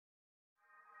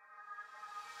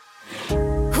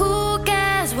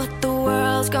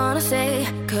gonna say,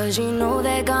 cause you know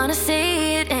they're gonna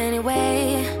say it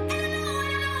anyway.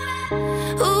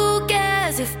 Who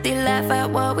cares if they laugh at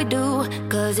what we do,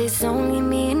 cause it's only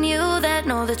me and you that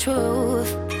know the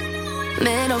truth.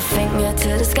 Middle finger to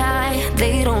the sky,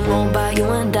 they don't know about you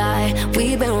and I.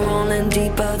 We've been rolling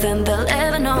deeper than they'll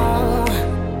ever know.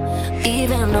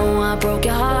 Even though I broke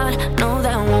your heart, no,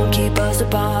 that won't keep us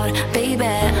apart. Baby,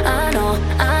 I know,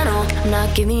 I'm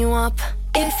not giving you up.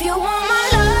 If you want my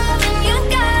love, then you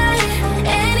got it.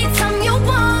 Anytime you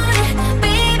want it,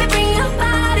 baby, bring your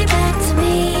body back to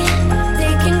me.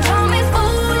 They can call me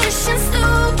foolish and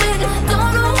stupid,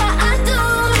 don't know why I do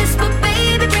this, but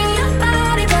baby, bring your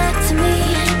body back to me.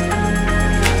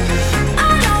 I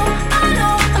know,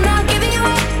 I'm not giving you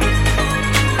up.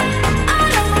 I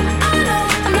know,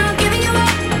 I'm not giving you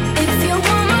up. If you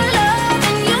want my love,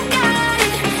 then you got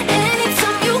it.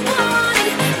 Anytime you want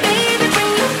it, baby,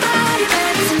 bring your body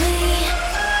back to me.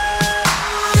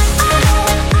 I know,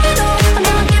 I'm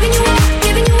not giving you up,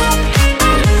 giving you up.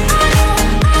 I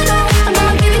know, I'm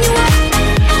not giving you up.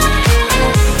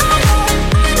 I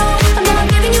know, I'm not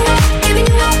giving you up, giving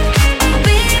you up.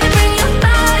 Baby, bring your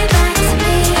body back to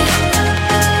me.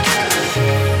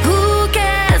 Who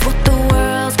cares what the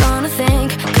world's gonna think,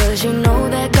 cause you know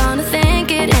they're gonna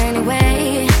think it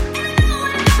anyway.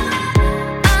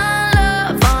 I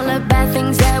love all the bad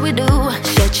things that we do.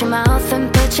 Shut your mouth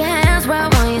and put your hands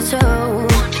right on your toe.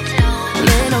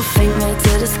 Middle finger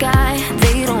to the sky,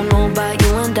 they don't know about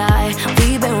you and I.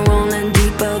 We've been rolling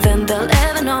deeper than they'll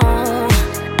ever know.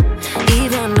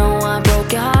 Even though I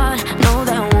broke your heart, no,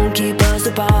 that won't keep us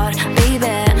apart. Baby,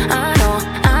 I know,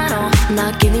 I'm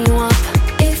not giving you up.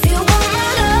 If you want my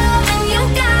love, then you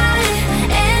got it.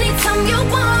 Anytime you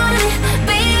want it,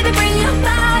 baby, bring your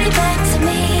body back to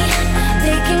me.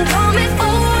 They can call me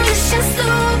foolish and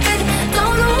stupid,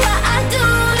 don't know why I do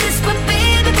this, but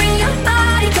baby, bring your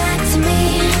body back to me.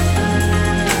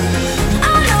 I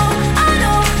know,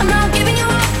 I'm not giving you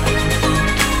up.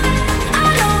 I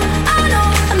know,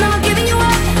 I'm not giving you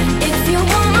up. If you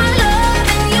want my love,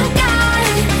 then you got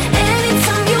it.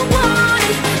 Anytime you want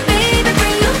it, baby,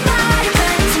 bring your body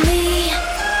back to me.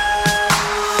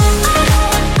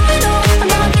 I know, I'm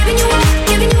not giving you up,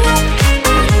 giving you up.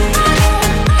 I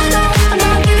know, I'm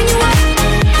not giving you up.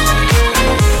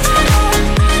 I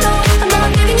know, I'm not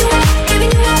giving you up,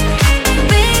 giving you up.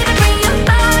 Baby, bring your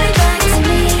body back to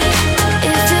me.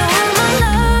 If you want my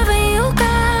love, and you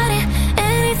got it.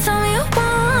 Anytime you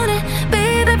want it,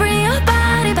 baby, bring your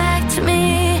body back to me.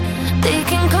 They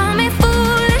can call me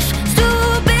foolish,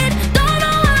 stupid, don't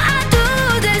know why I do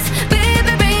this.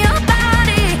 Baby, bring your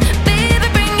body, baby,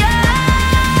 bring your.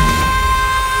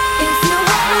 If you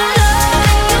want my love,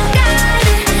 and you got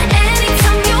it.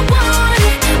 Anytime you want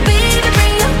it, baby,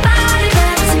 bring your body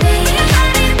back to me.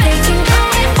 They can call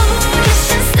me foolish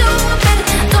and stupid,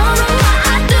 don't know why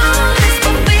I do this,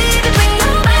 but baby, bring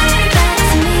your body back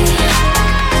to me.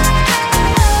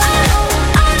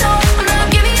 I know, I'm not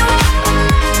giving you up.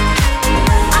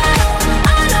 I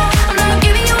know, I'm not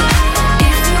giving you up.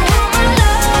 If you want my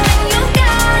love, then you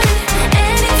got it.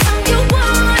 Anytime you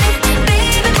want it,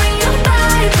 baby, bring your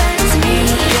body back to me.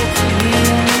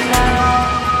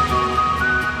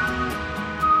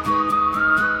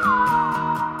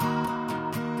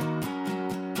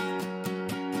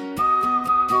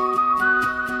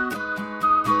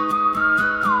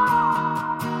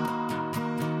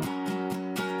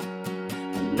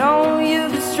 Know you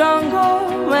get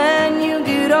stronger when you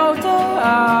get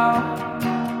older.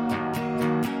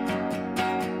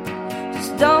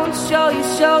 Just don't show your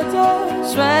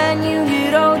shoulders when you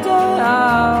get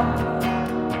older.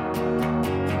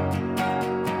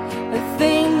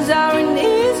 Things aren't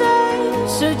easy,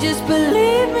 so just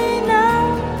believe me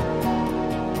now.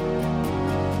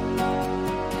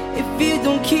 If you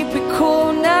don't keep it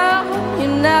cool now, you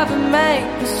never make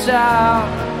a sound.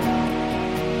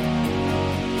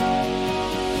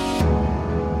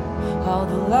 All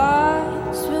the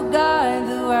lights will guide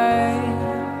the way.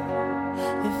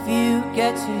 If you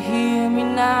get to hear me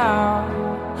now,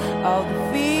 all the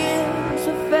fears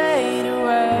will fade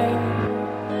away.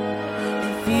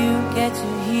 If you get to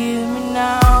hear me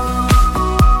now.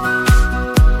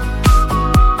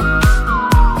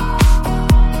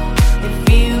 If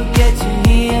you get to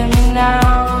hear me now.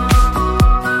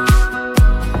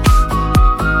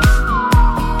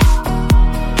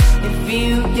 If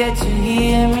you get to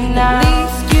hear me now. The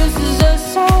excuses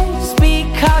aside, speak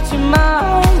out your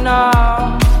mind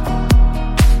now.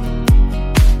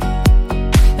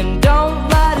 And don't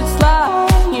let it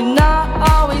slide, you're not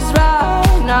always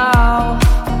right now.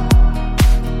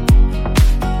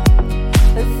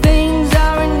 The things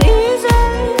aren't easy,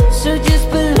 so just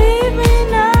believe me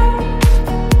now.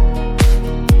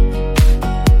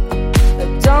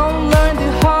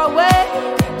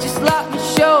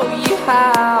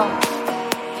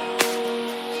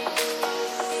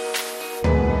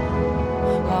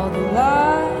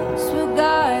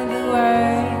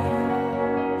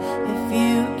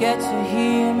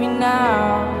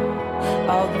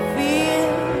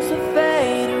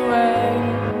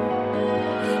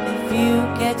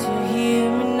 get to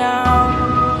hear me now.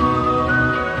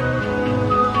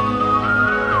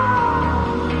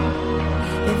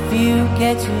 If you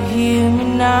get to hear me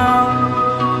now.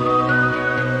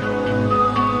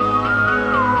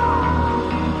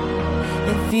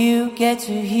 If you get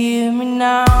to hear me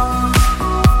now.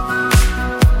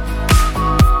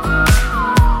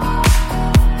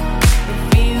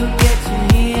 If you get to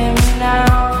hear me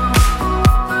now.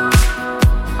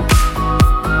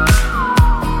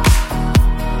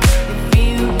 If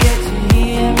you get to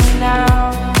hear me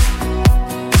now.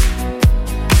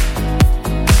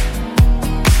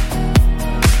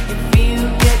 If you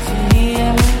get to hear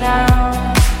me now.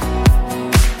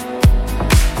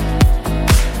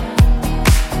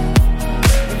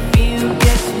 If you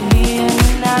get to hear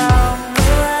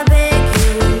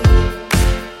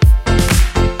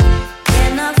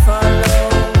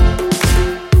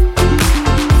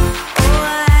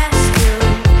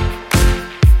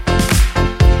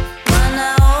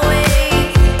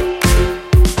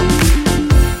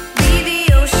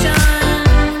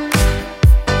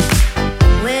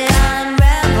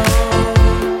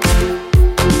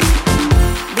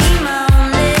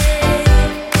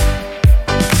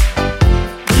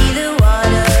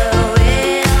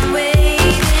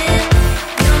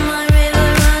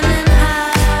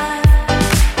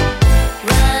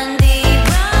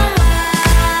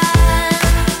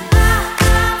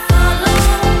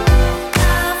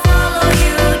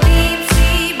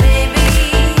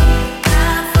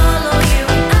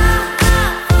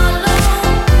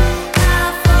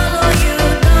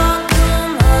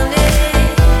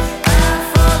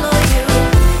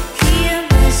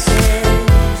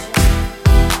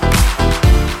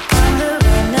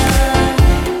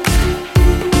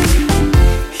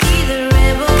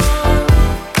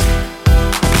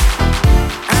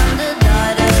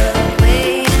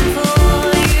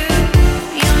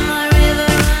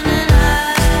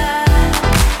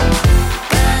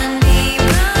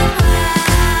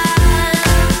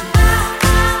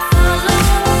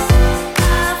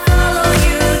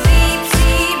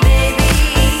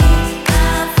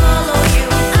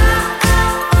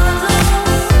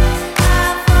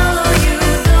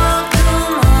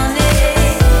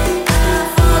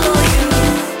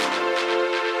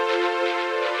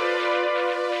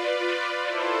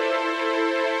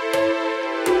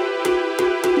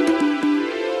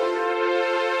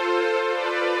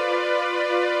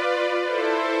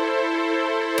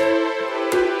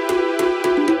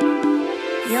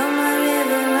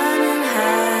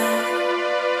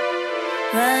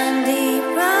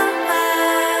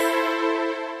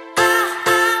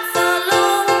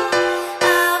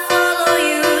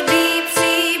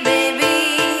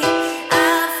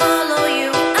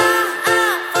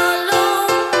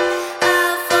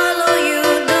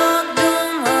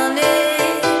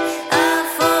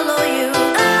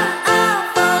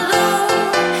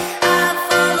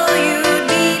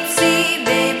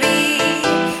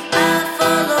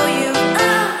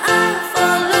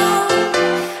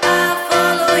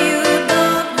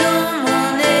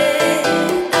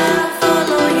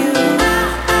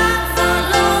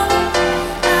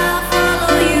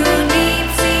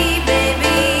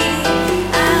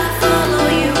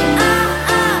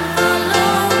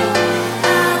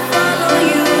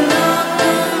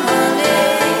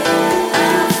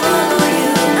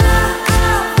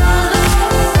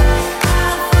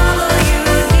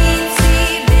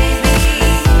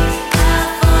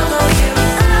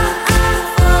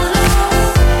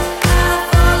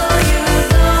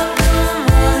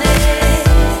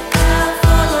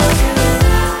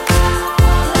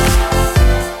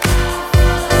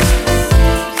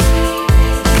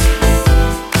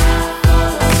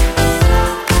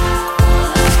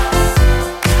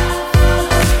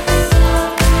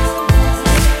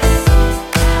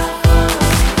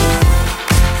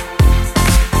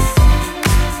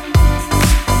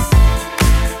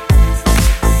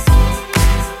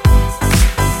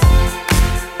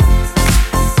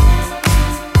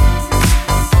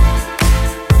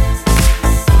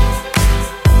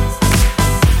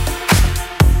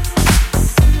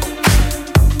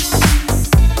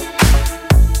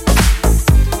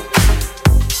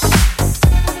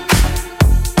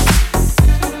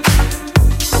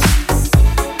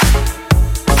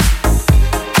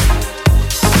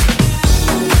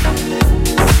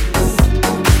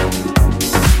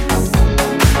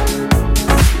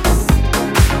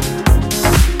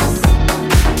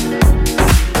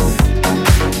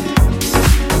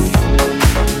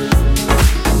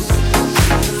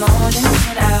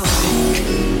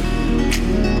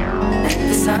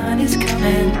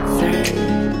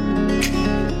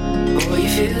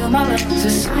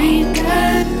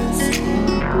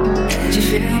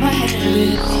fill my head with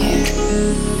you.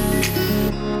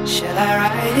 Shall I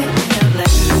write it in a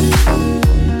letter?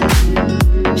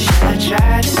 Shall I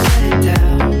try to set it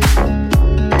down?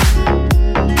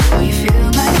 Will you fill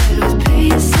my head with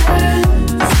pieces?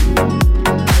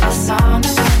 A song I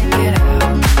can't get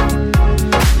out.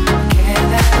 Can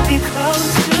I be close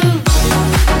to you?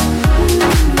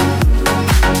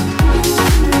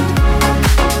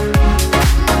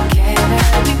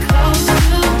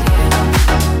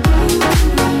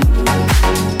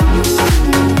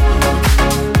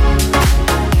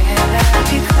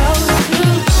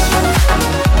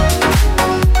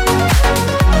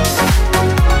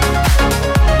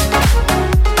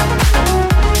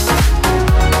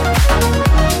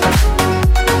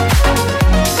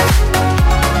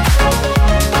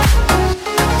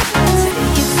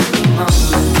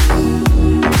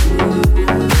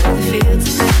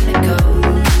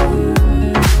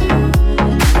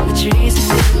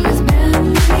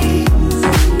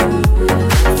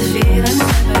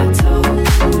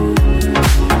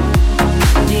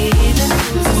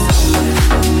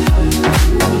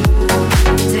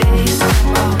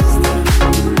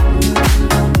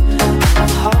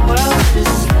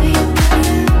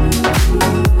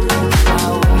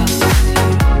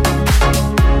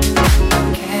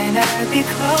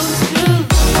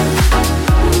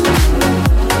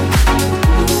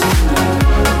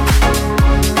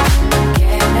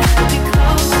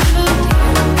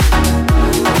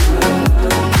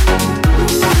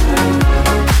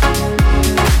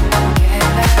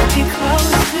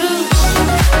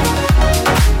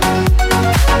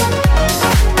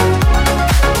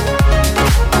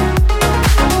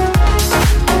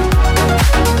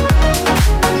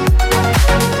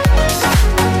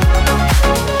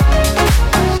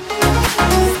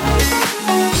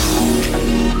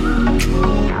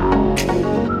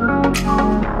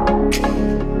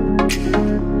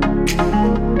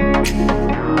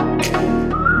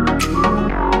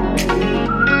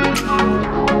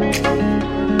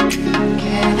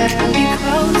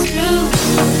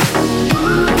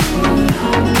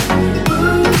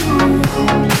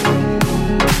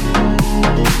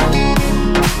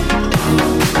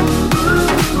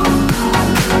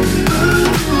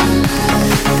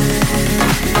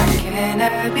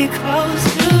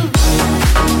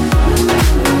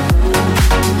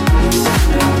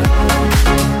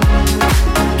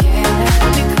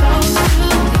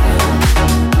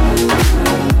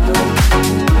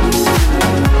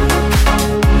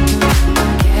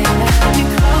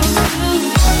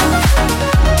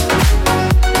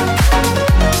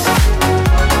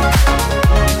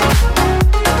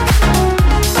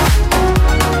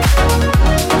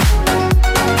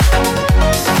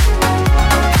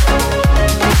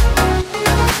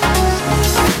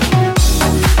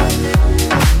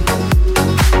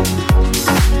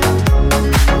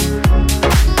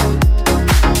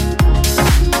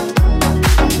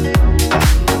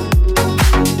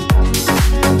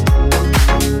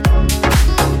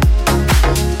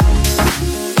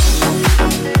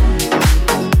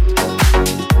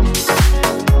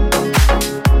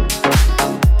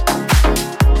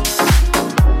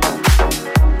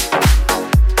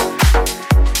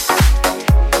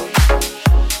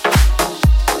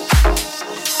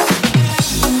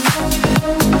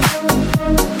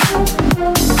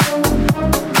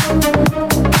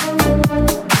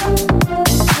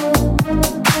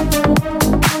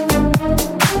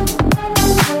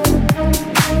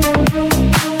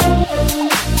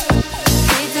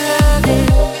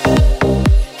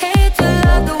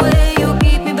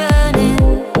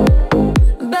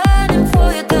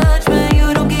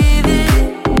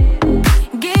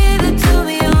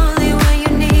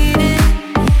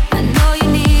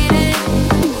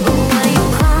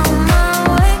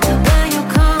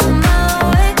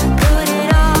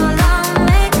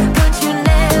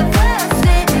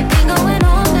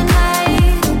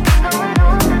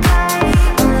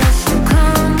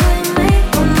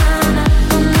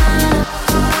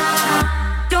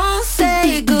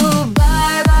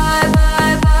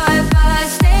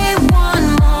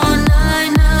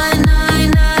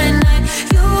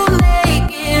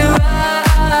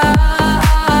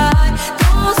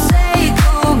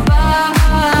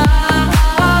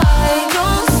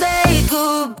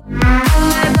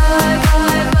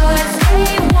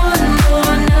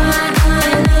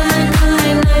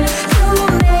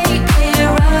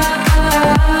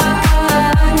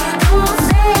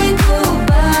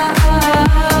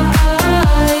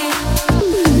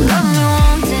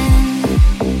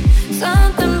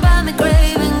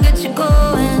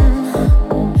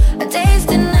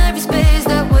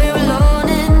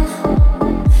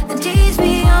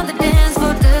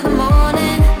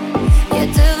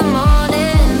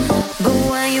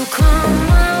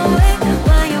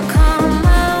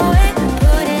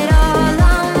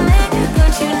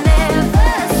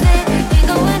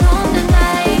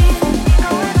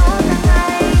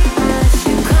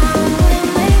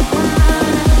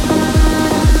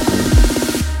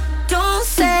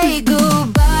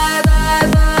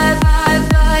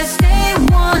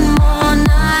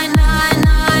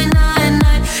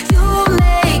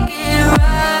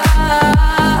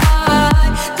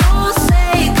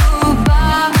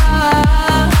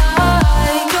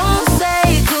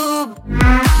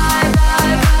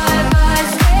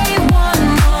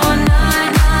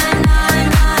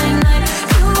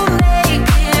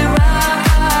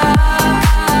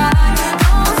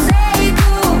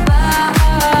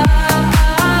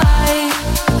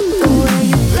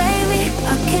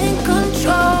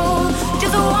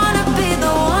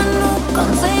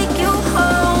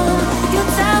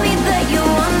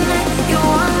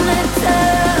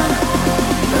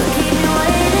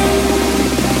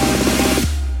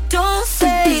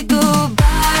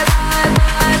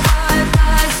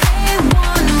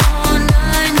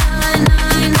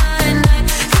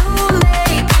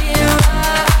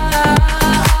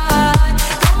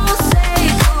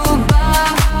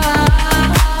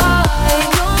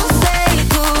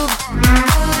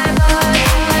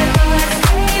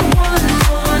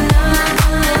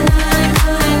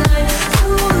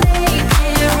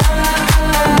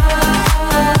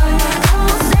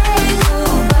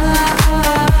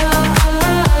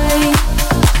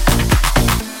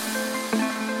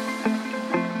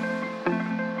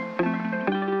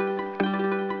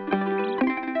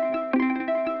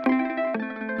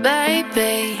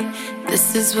 Baby,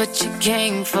 this is what you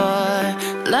came for.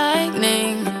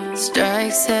 Lightning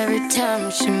strikes every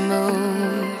time she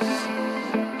moves,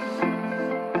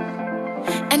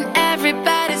 and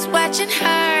everybody's watching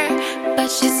her, but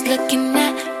she's looking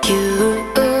at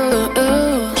you.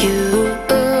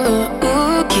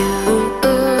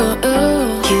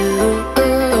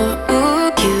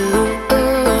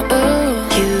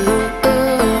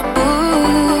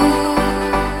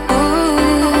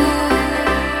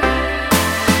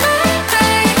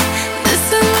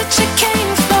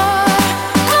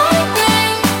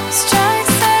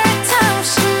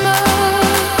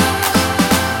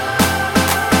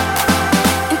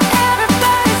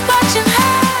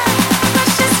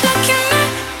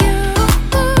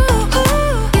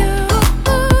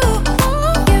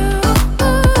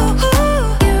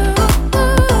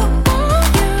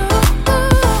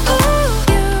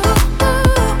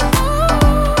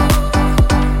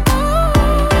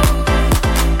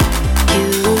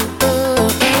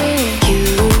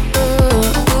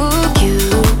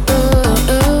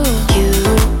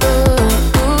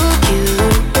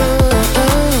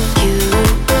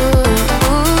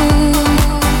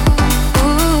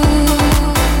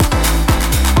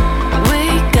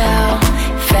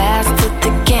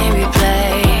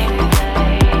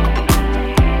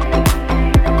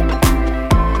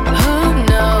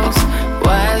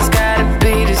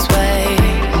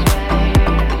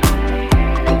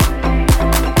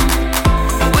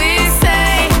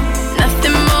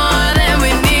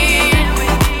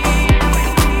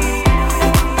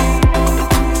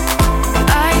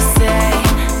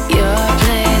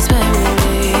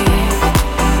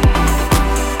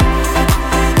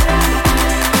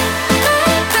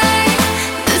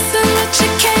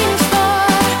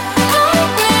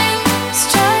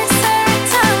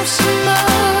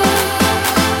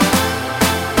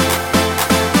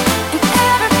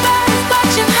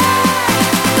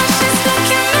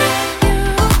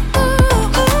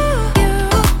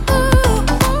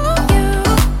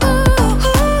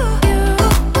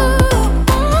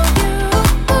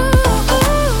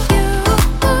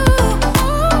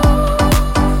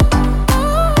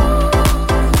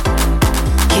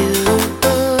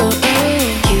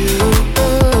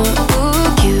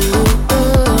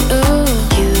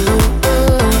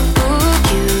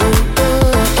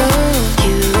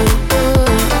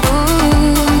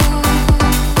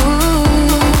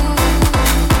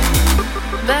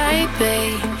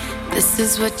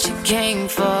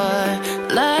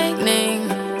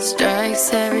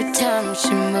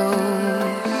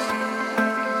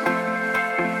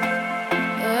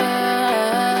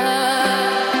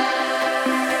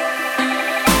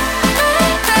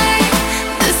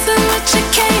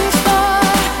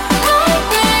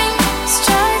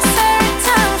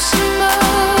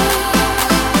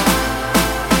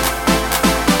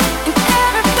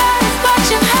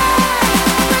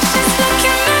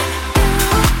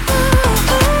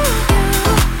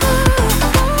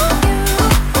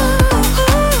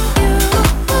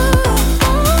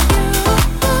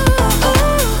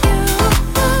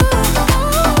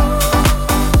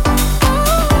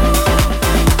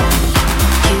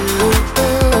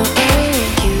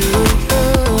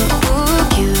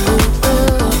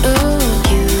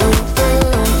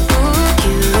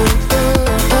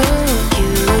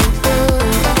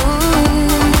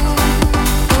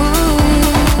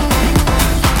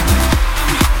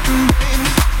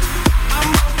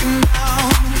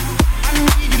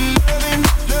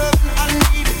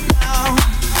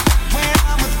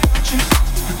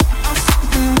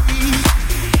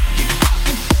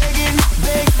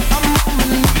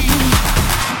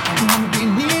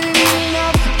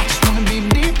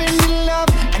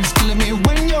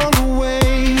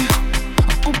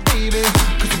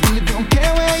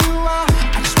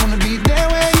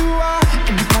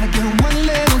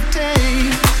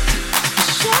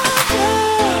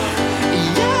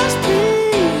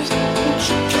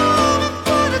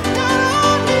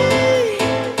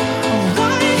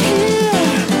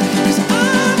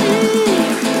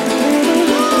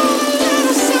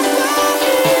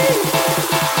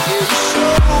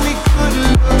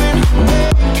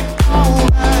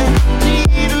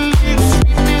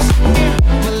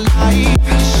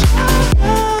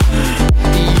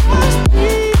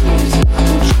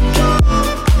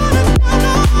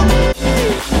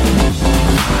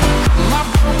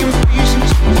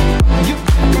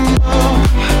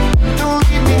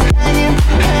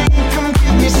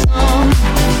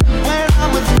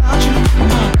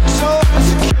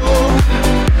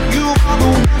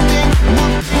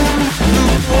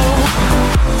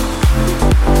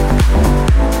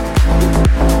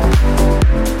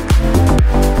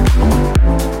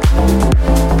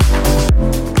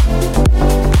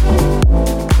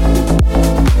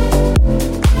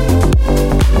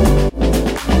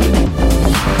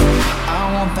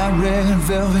 violet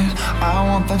velvet. I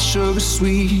want that sugar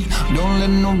sweet. Don't let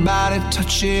nobody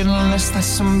touch it unless that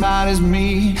somebody's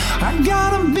me. I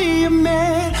gotta be a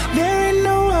man, there ain't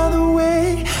no other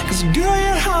way. Cause girl,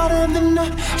 you're hotter than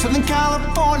a Southern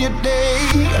California day.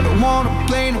 I don't wanna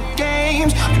play no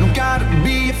games, you don't gotta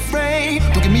be afraid.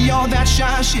 Don't give me all that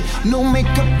shy shit, no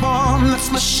makeup on,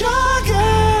 that's my sugar.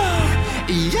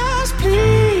 Yes,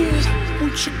 please,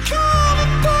 won't you come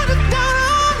and put it down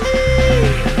on me?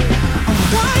 I'm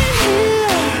right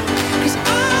here, cause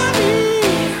I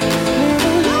need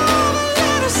more love and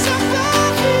let us set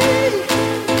free.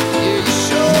 Yeah, you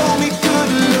show me good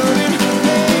loving,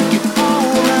 make it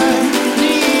alright.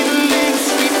 Need a little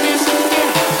sweetness in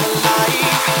my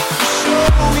life. You show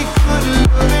me good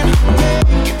loving,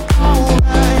 make it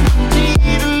alright.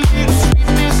 Need a little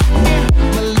sweetness in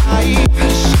my life.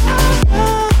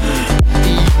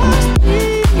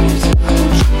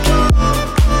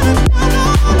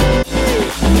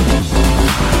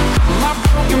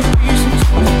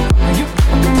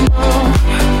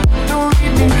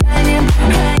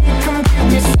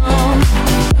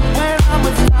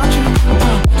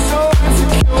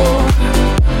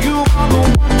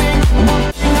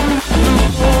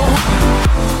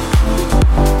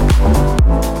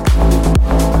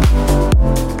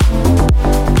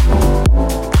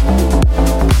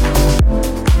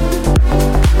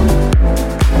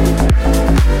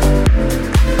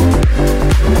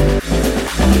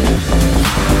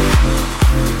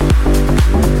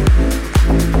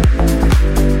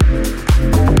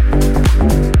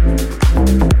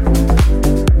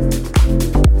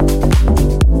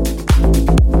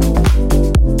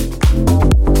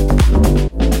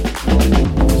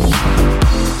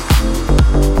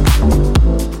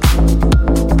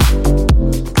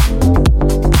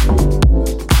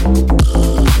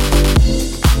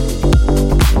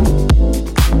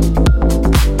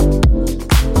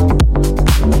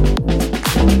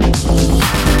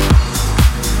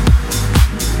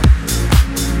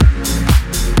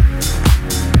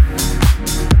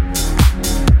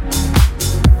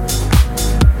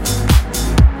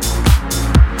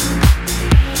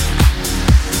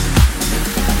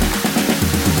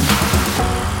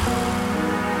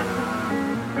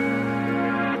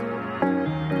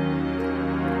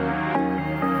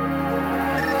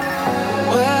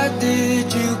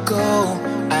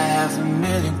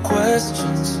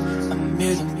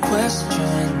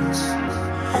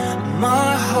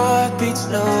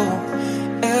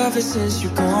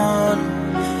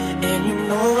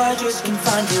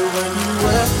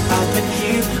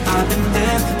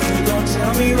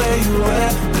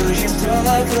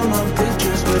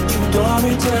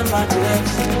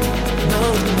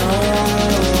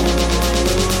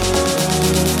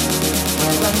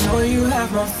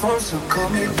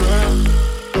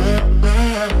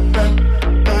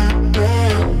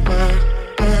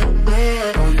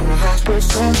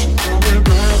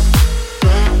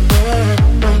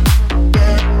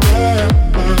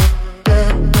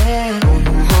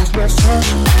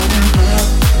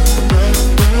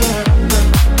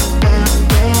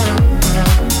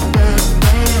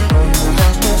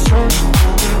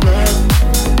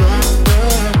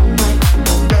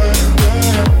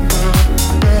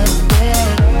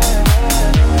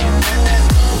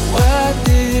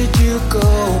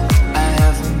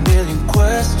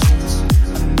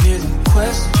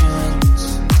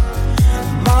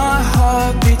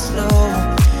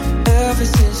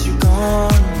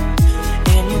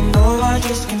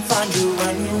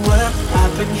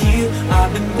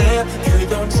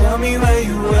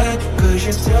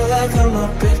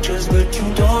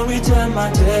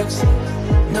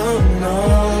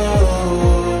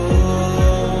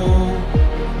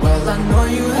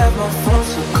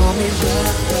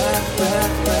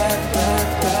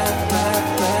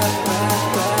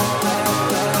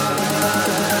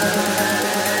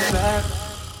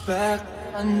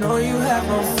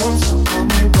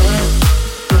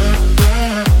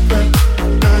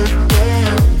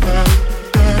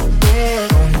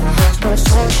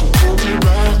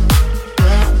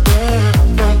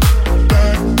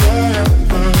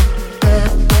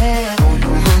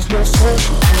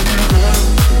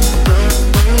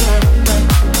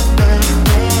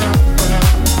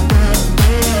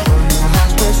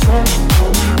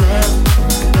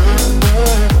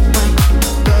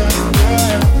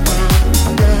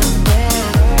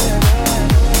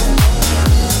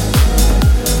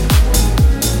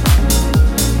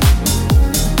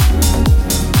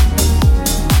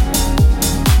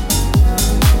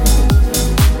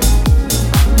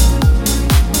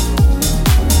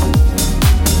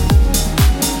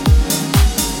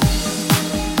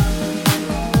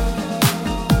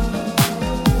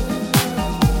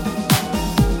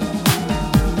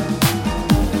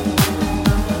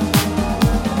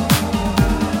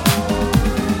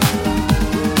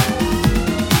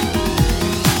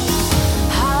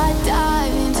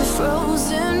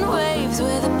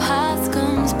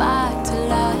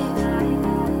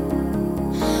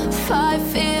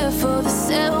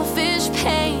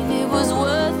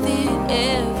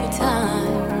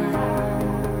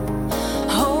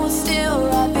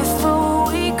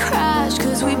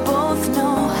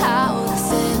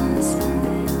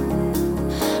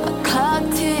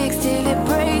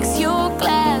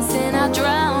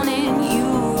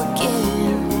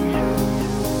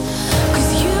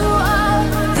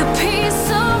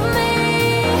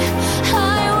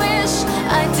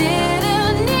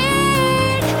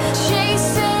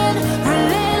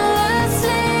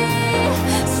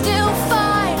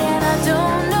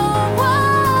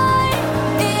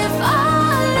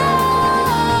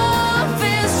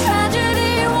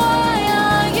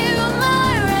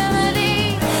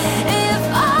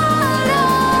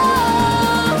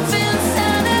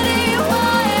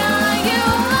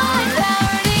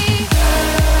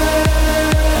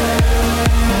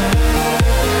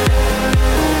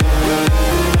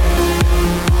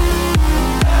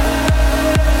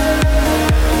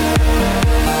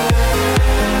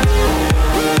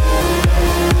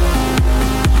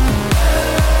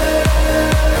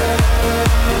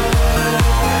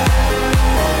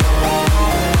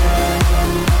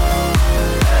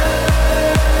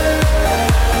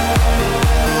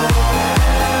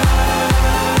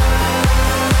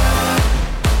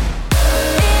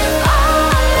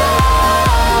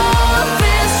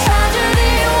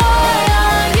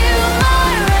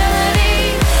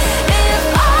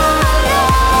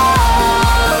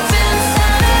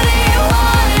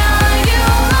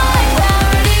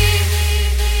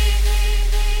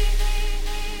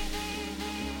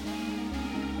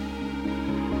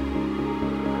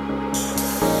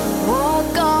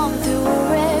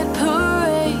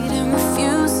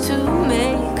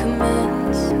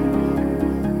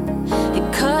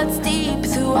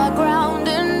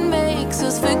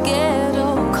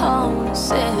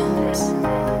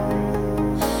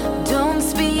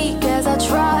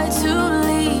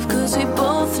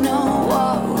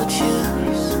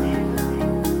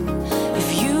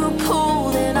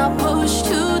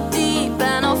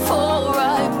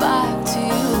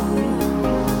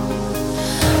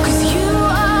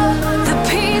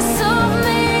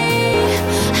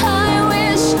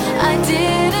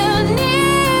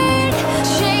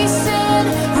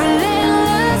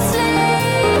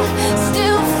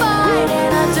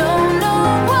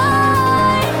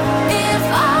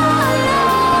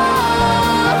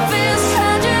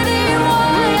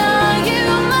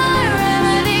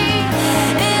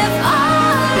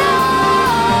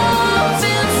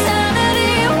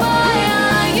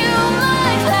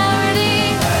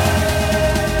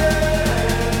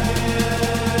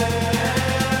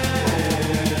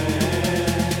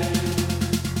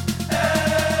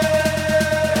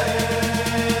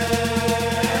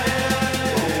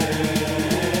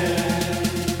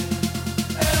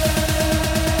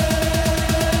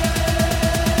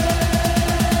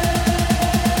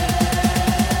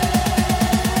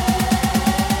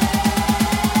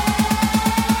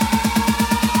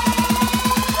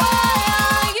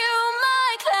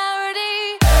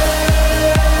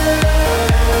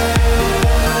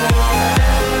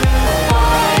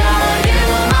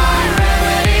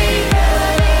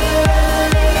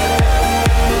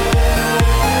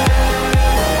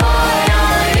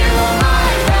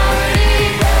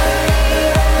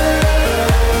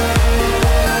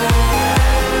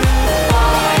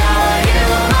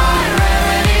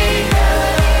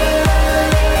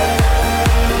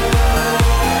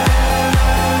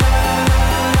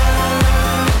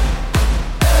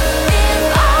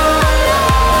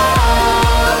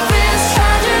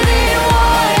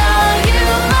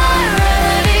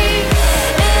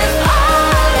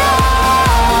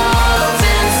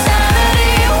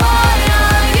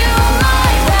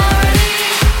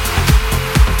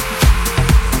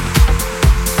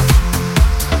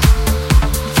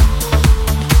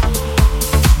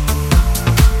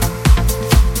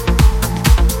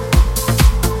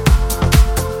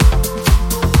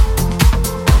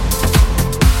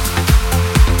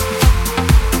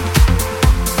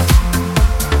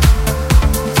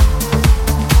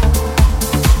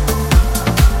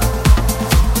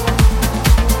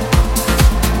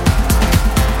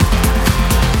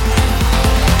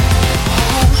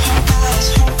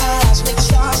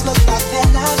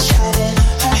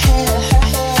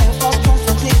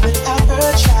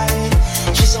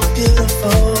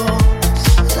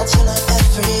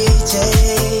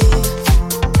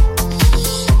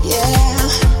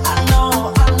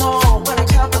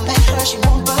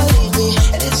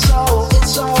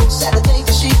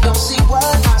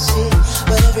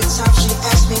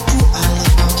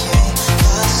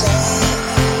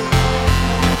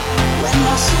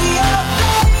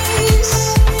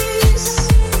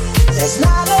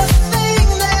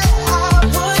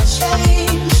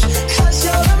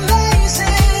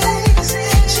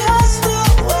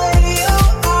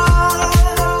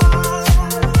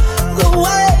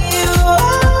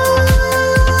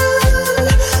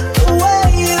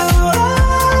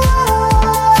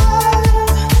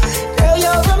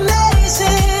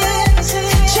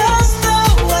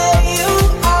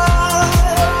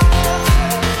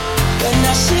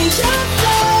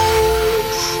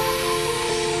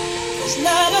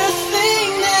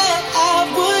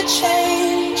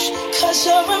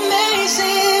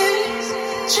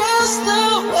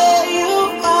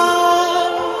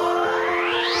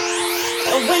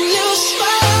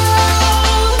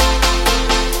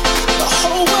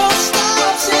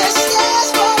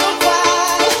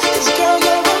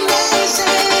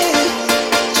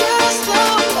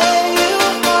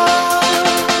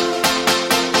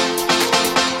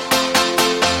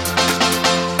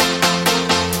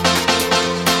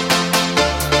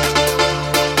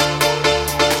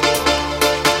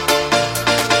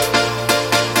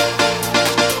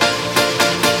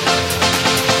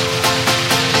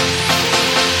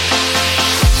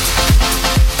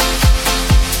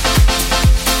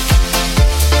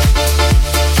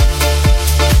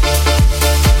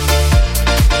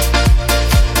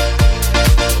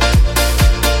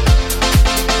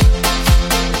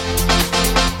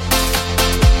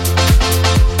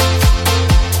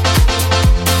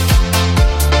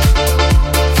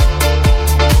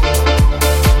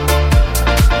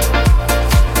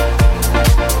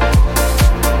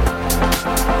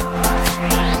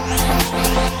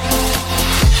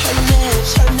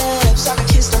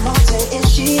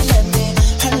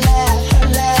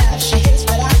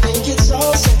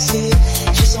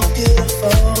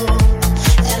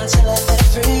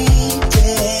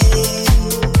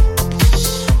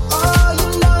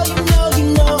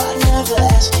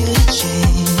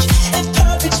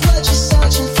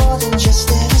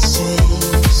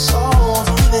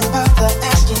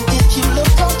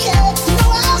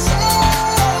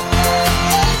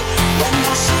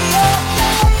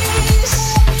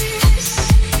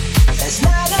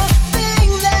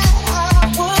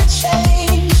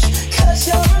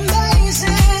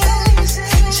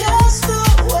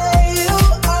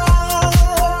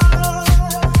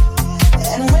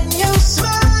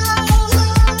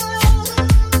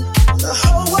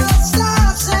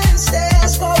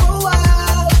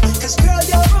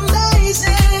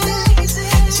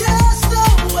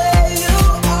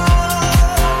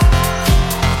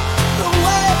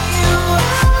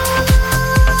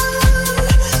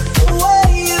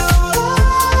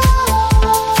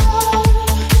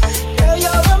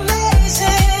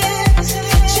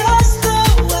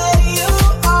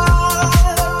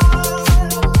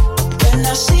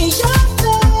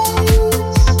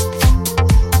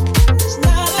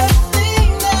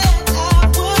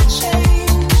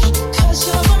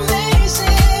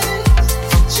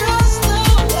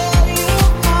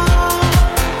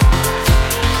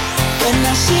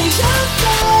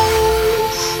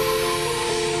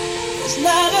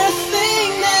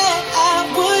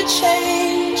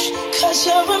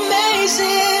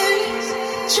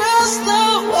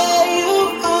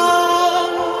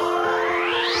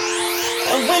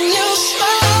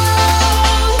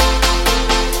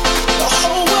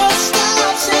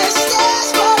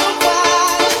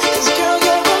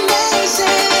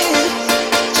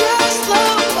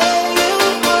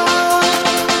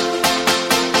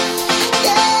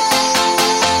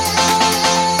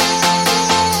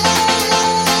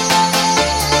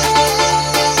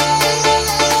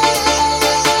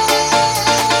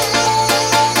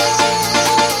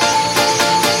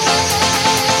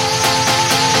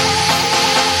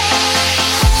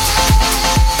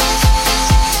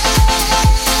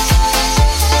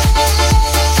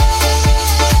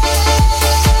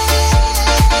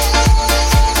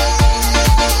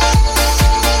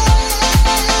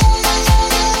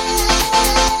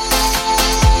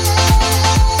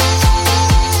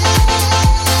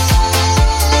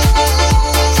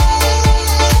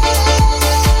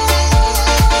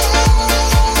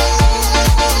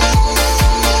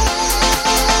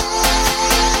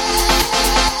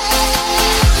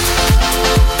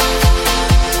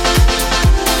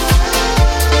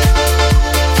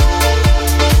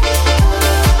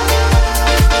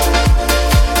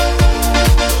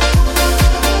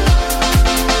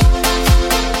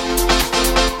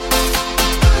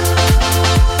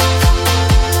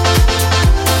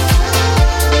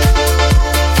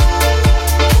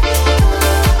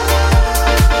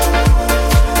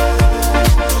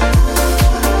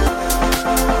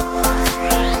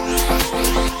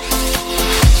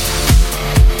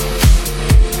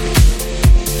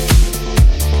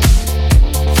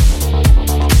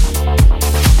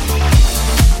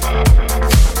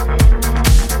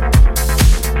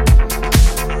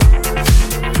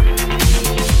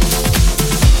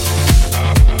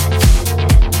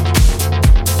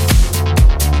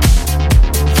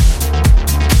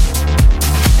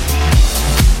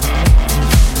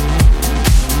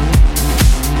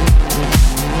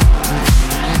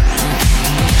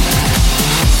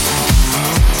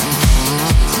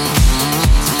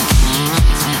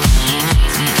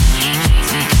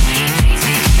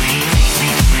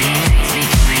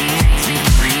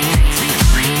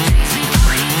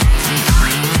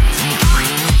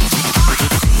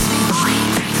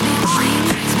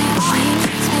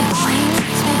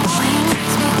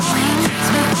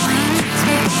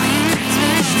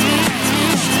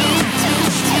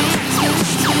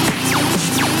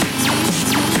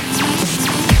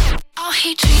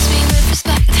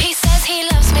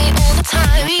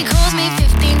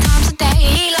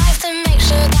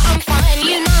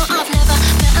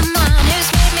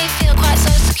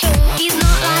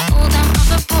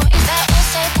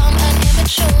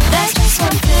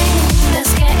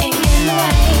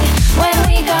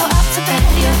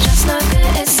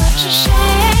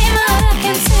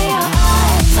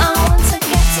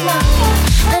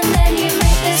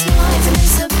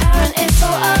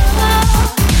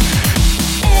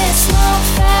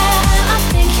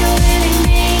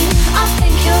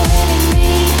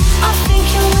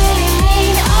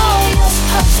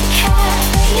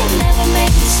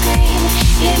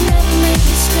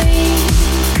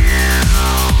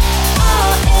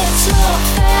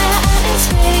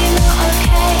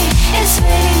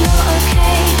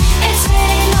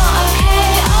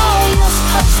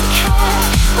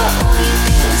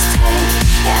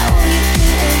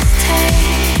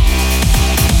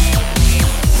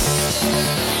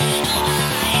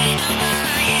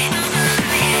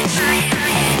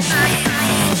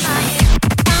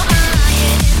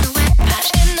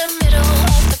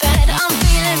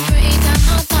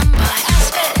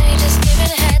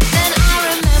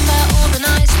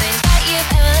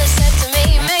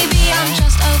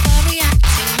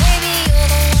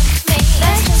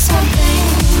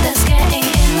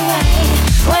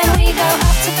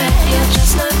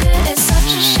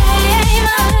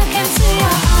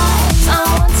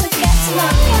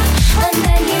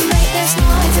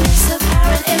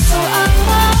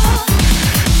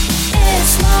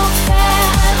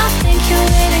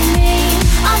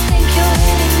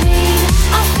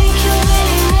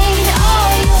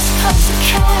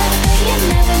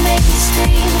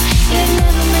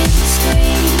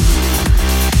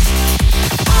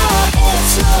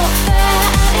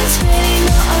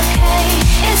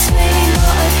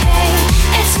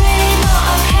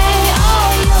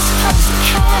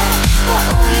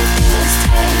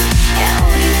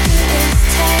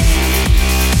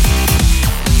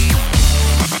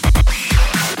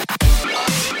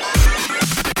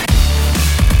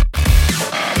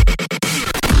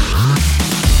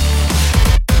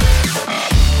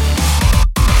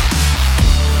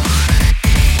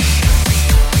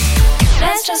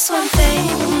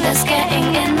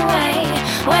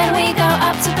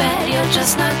 said you're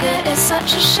just no good, it's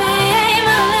such a shame.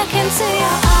 I look into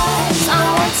your eyes, I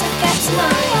want to get to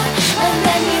know you, and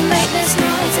then you make this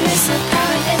noise and it's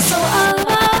apparent it's all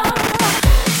over.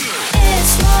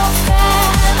 It's not fair,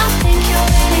 and I think you're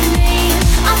really mean.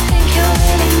 I think you're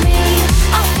really mean.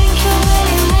 I think you're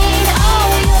really mean.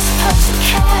 Oh, you're supposed to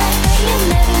care, but you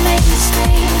never make me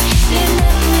scream. You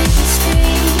never make me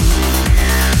scream.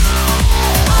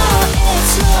 Oh,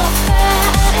 it's not fair,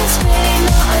 and it's really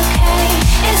not okay.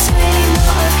 It's really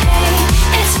not okay.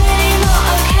 It's really not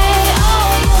okay.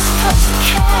 Oh, you're supposed to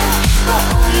care, but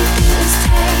all you do is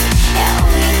take. Yeah,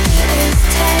 all you do is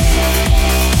take.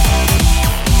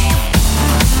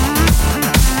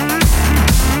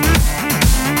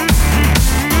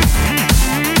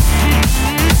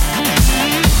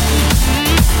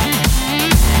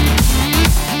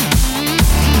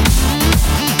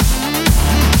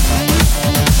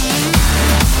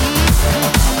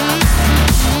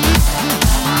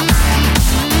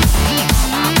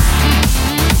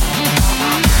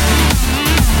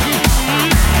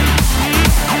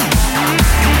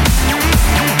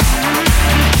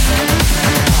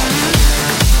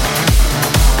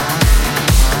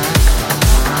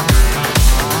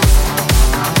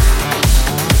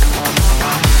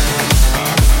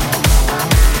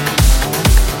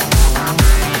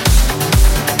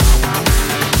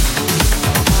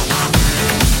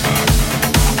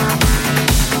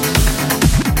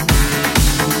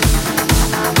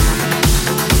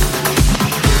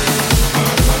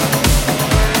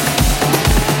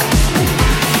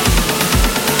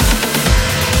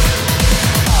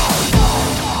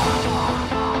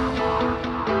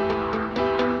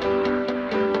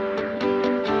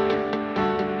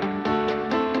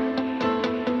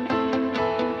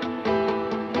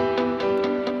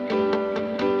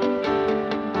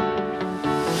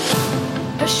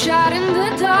 A shot in the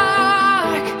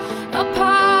dark, a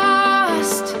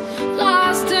past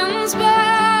lost in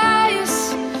space.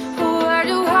 Where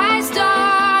do I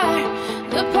start?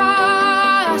 The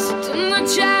past and the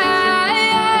chase.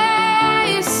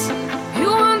 You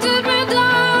wanted me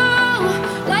down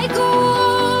like a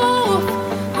wolf,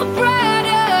 a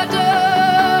predator.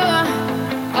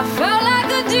 I felt like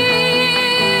a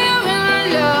deer in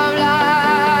love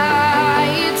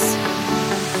lights.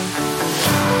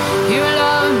 You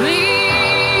love me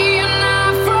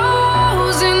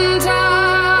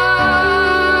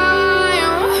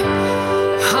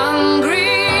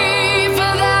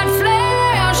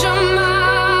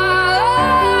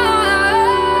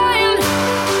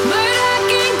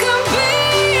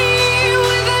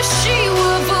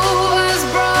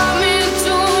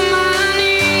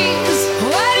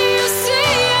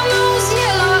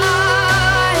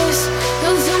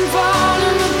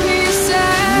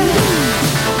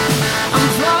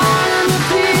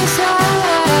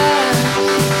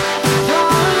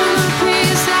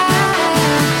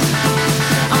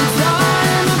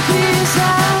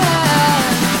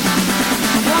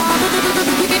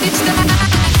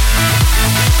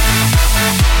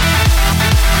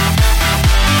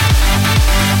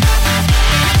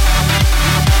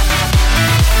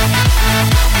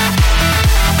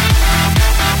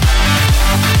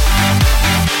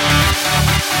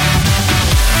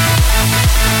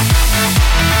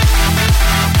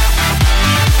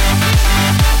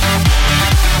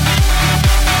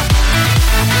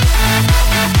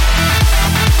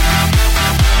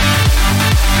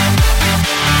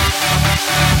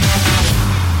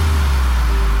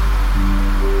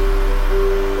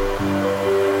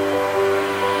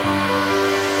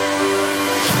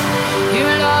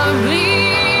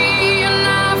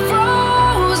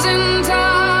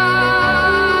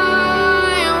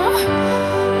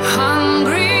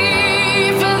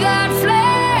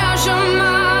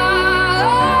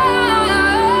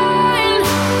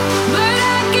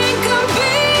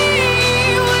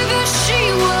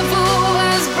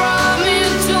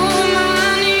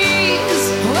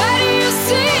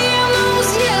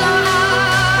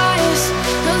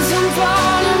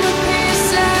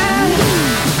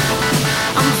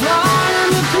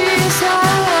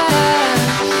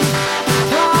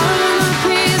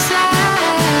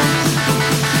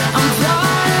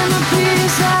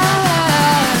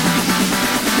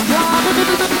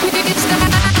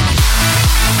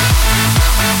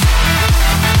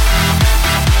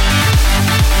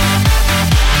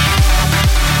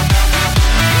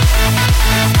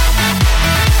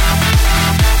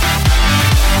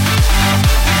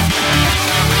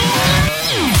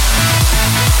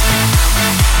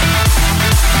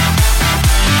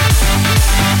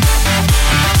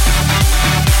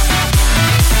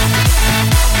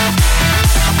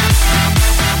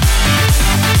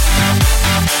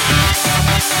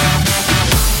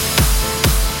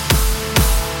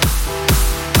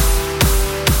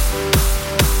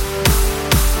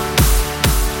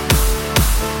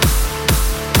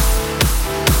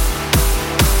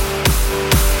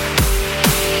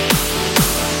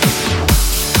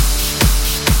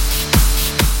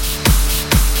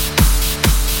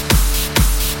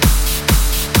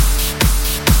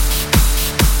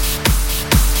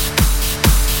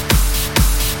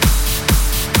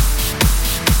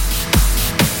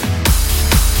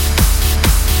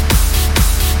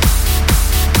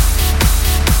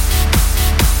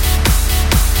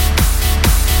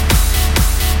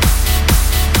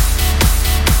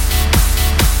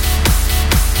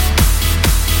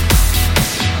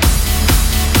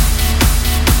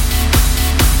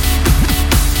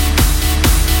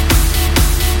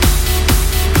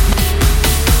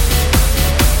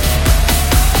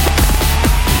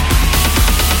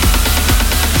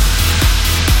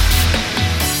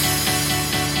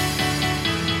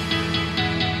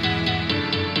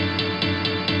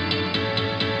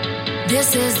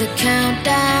This is the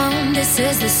countdown, this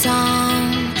is the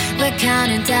song. We're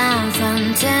counting down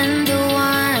from 10 to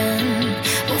 1.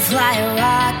 We'll fly a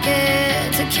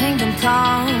rocket to Kingdom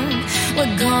Come.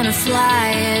 We're gonna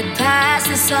fly it past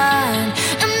the sun.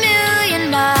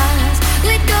 1,000,000 miles,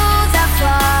 we go that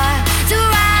far to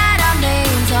write our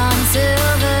names on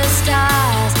silver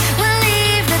stars. We'll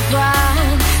leave the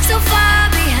ground so far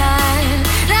behind.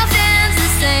 Nothing's the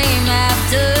same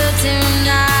after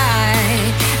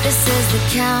tonight. This is the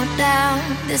countdown,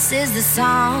 this is the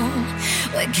song.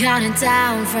 We're counting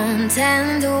down from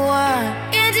 10 to 1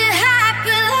 into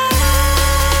happy life.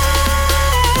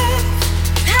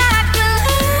 Happy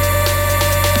life.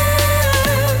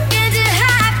 Into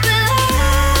happy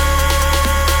life.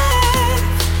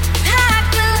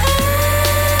 Happy life.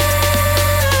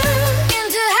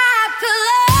 Into happy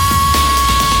life.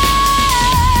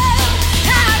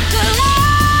 Happy life.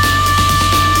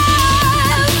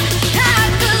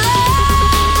 Happy life.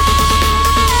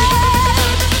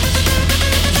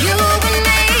 You and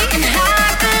me in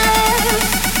happy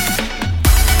life.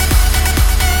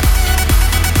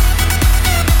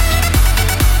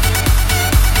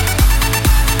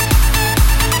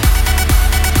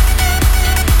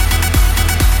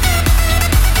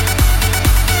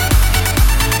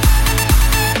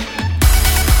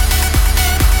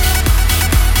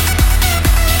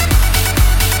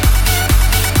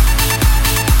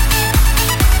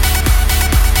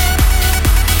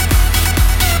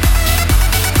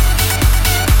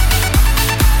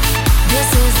 This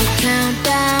is the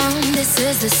countdown, this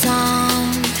is the song.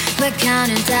 We're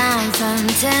counting down from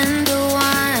 10 to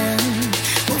 1.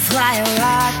 We'll fly a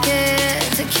rocket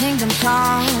to Kingdom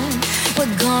Come.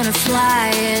 We're gonna fly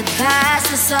it past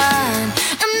the sun.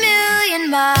 1,000,000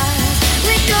 miles,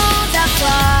 we go that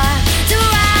far to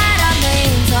write our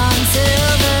names on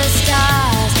silver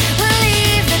stars. We'll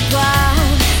leave the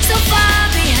ground so far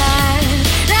behind.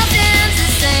 Nothing's the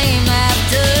same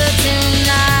after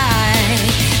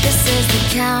tonight. This is the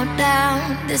countdown,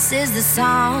 this is the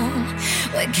song.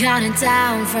 We're counting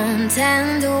down from 10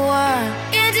 to 1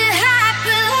 into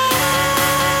happy life.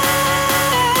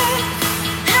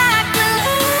 Happy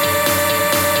life.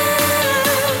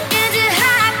 Into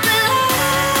happy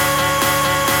life.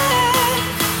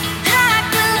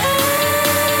 Happy life.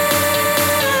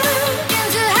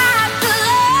 Into happy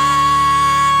life.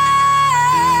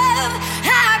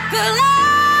 Happy life.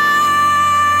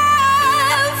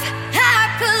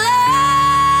 Happy life.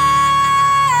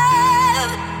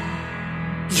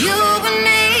 You and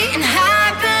me in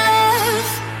happy love.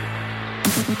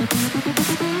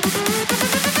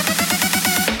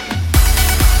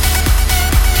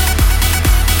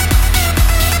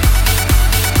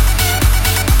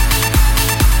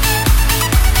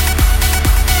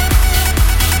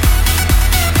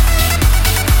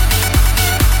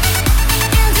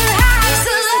 Into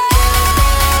happy love.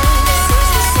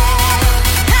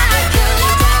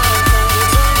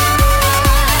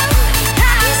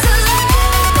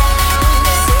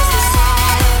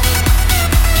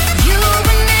 You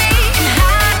and me in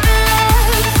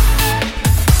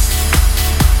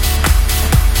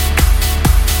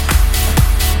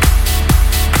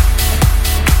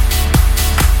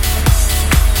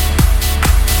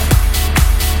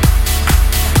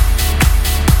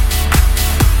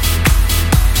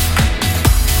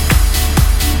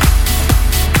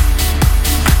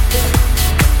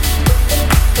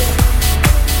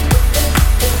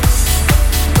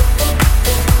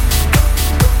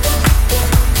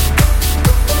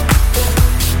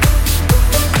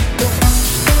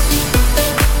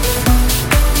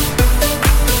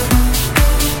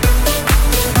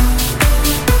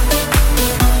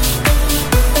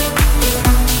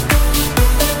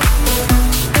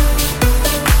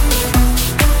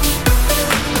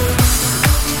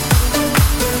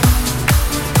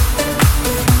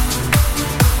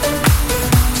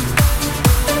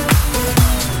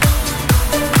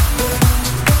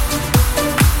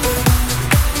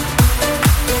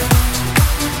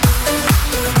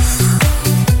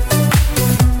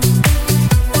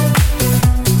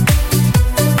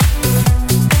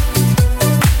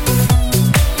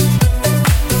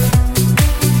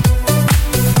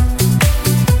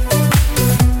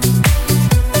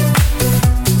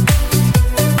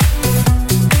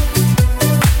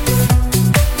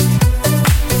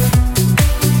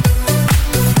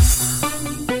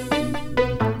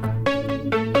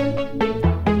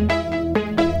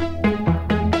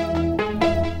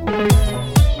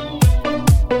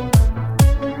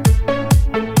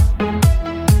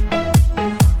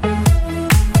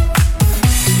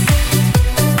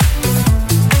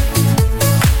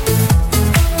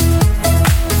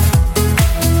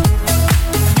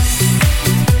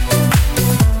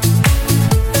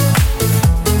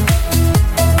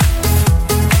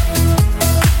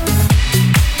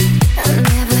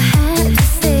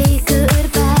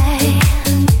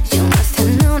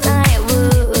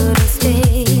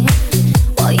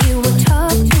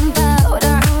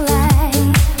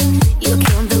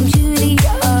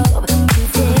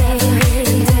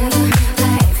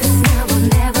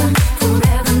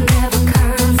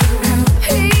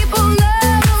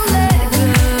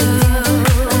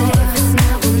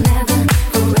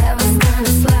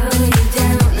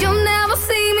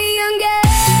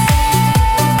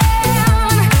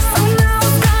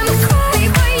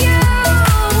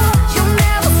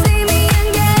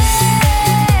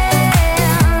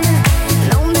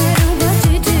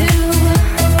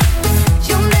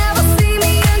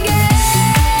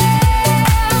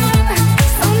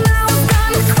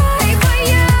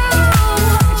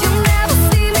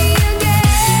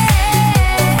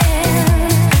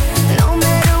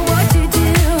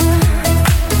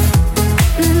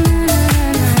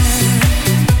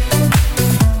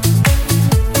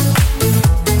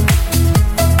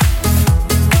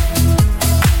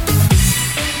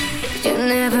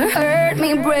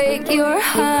break your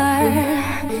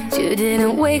heart. You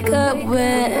didn't wake up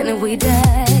when we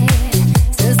died.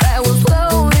 Since I was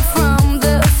lonely from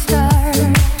the start,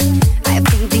 I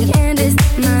think the end is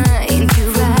mine to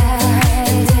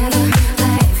ride.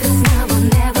 Life is now or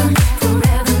never,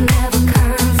 forever never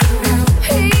comes around.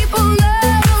 People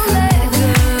never let go.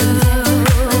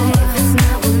 Life is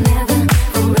now or never,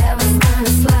 forever's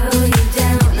gonna slow you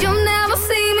down. You'll never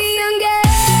see me again.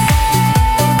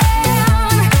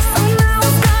 So now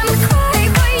I'm gonna cry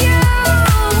for you.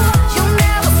 You'll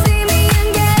never see me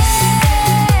again.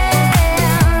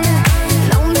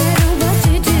 No matter what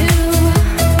you do,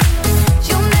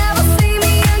 you'll never see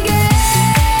me again.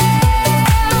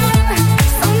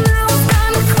 So now I'm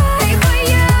gonna cry for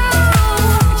you.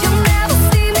 You'll never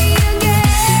see me again.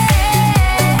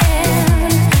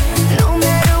 No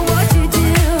matter what you do.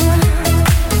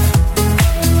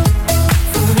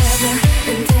 Forever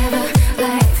and ever,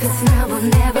 life is now or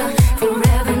never.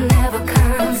 Forever never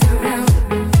comes around.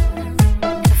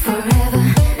 Forever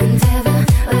and ever,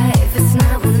 life is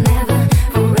now or never.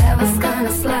 Forever's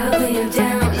gonna slow you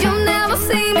down. You'll never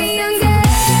see me again.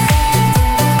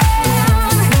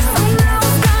 So now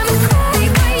I'm gonna cry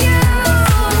for you.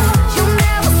 You'll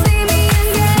never see me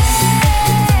again.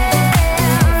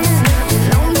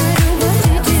 No matter what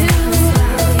you do,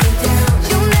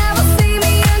 you'll never see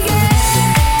me again.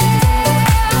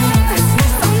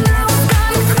 So now I'm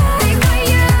gonna cry for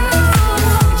you.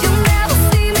 You'll never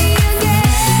see me again.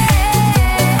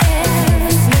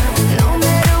 No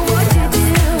matter what you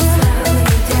do,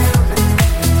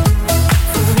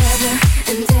 forever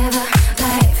and ever,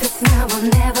 life is now or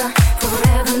never.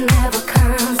 Forever never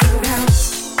comes around.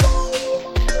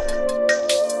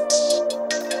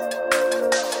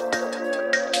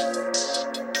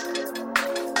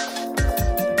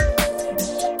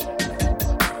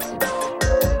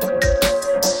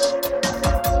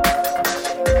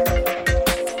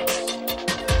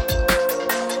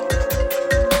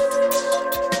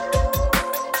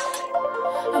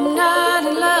 I'm not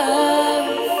in love,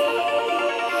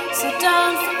 so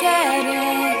don't forget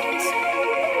it.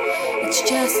 It's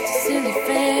just a silly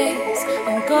phase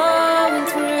I'm going